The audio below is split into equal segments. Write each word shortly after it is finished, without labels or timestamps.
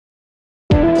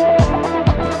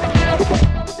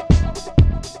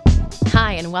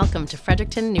and welcome to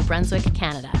Fredericton, New Brunswick,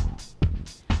 Canada.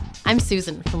 I'm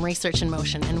Susan from Research in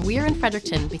Motion, and we're in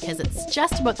Fredericton because it's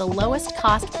just about the lowest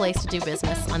cost place to do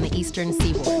business on the eastern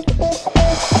seaboard.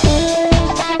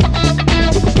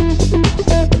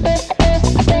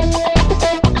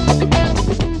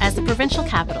 As the provincial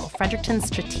capital, Fredericton's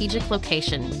strategic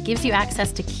location gives you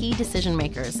access to key decision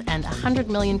makers and 100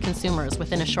 million consumers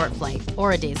within a short flight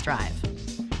or a day's drive.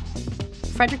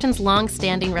 Fredericton's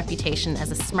long-standing reputation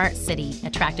as a smart city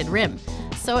attracted RIM,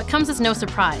 so it comes as no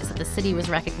surprise that the city was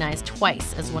recognized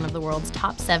twice as one of the world's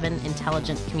top 7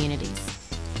 intelligent communities.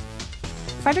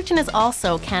 Fredericton is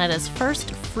also Canada's first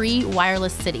free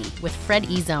wireless city with Fred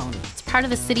E-Zone. It's part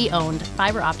of the city-owned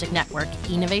fibre optic network,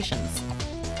 eNovations.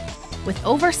 With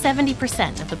over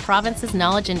 70% of the province's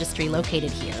knowledge industry located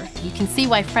here, you can see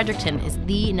why Fredericton is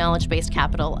the knowledge-based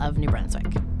capital of New Brunswick.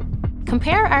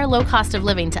 Compare our low cost of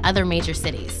living to other major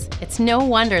cities. It's no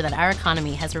wonder that our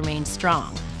economy has remained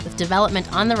strong, with development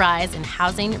on the rise in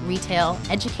housing, retail,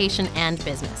 education, and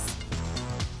business.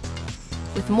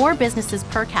 With more businesses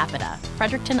per capita,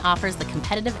 Fredericton offers the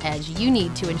competitive edge you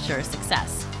need to ensure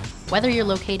success, whether you're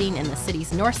locating in the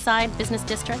city's north side business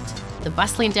district, the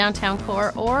bustling downtown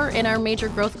core, or in our major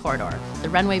growth corridor, the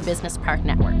Runway Business Park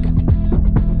Network.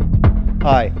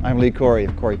 Hi, I'm Lee Corey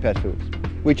of Corey Pet Foods.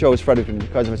 We chose Fredericton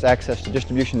because of its access to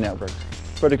distribution networks.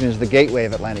 Fredericton is the gateway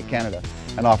of Atlantic Canada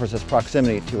and offers us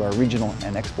proximity to our regional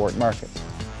and export markets.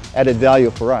 Added value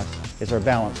for us is our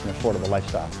balanced and affordable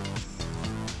lifestyle.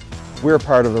 We're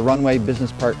part of the Runway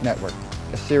Business Park Network,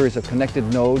 a series of connected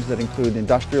nodes that include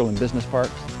industrial and business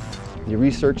parks, the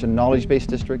Research and Knowledge-Based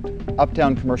District,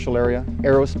 Uptown Commercial Area,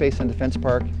 Aerospace and Defence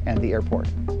Park, and the airport.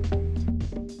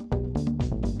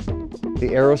 The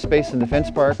Aerospace and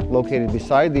Defence Park, located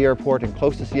beside the airport and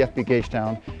close to CFB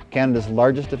Gagetown, Canada's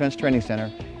largest defence training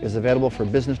centre, is available for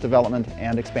business development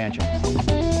and expansion.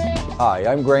 Hi,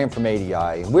 I'm Graham from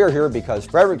ADI. We're here because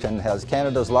Fredericton has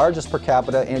Canada's largest per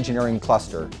capita engineering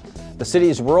cluster. The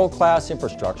city's world-class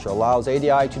infrastructure allows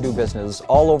ADI to do business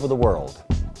all over the world.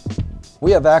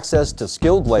 We have access to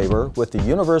skilled labor with the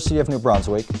University of New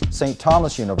Brunswick, St.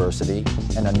 Thomas University,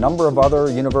 and a number of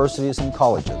other universities and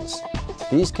colleges.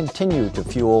 These continue to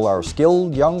fuel our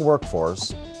skilled young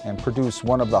workforce and produce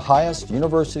one of the highest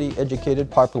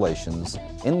university-educated populations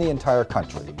in the entire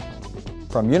country.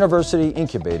 From university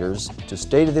incubators to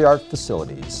state-of-the-art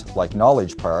facilities like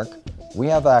Knowledge Park, we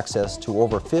have access to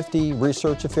over 50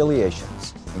 research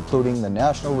affiliations, including the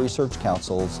National Research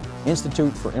Council's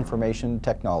Institute for Information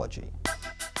Technology.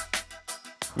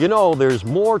 You know, there's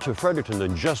more to Fredericton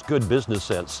than just good business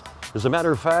sense. As a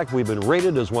matter of fact, we've been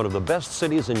rated as one of the best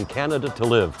cities in Canada to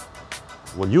live.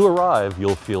 When you arrive,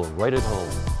 you'll feel right at home.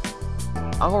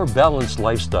 Our balanced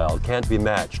lifestyle can't be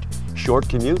matched. Short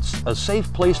commutes, a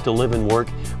safe place to live and work,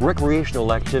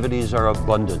 recreational activities are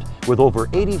abundant, with over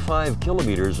 85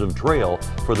 kilometers of trail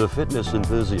for the fitness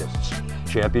enthusiasts.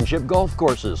 Championship golf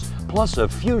courses, plus a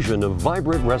fusion of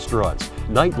vibrant restaurants,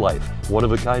 nightlife,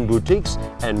 one-of-a-kind boutiques,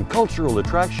 and cultural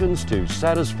attractions to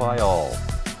satisfy all.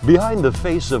 Behind the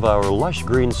face of our lush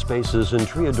green spaces and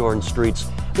tree-adorned streets,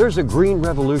 there's a green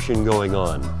revolution going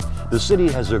on. The city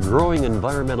has a growing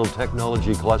environmental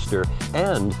technology cluster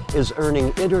and is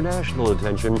earning international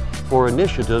attention for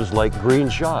initiatives like Green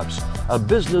Shops, a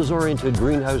business-oriented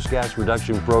greenhouse gas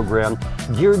reduction program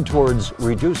geared towards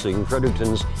reducing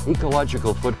Fredericton's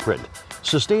ecological footprint.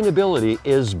 Sustainability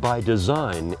is by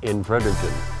design in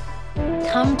Fredericton.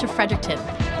 Come to Fredericton,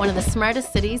 one of the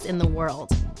smartest cities in the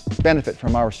world. Benefit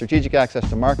from our strategic access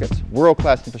to markets,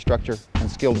 world-class infrastructure,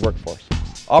 and skilled workforce.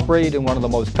 Operate in one of the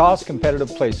most cost-competitive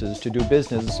places to do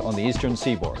business on the eastern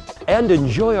seaboard. And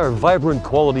enjoy our vibrant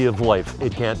quality of life.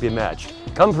 It can't be matched.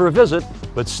 Come for a visit,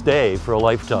 but stay for a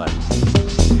lifetime.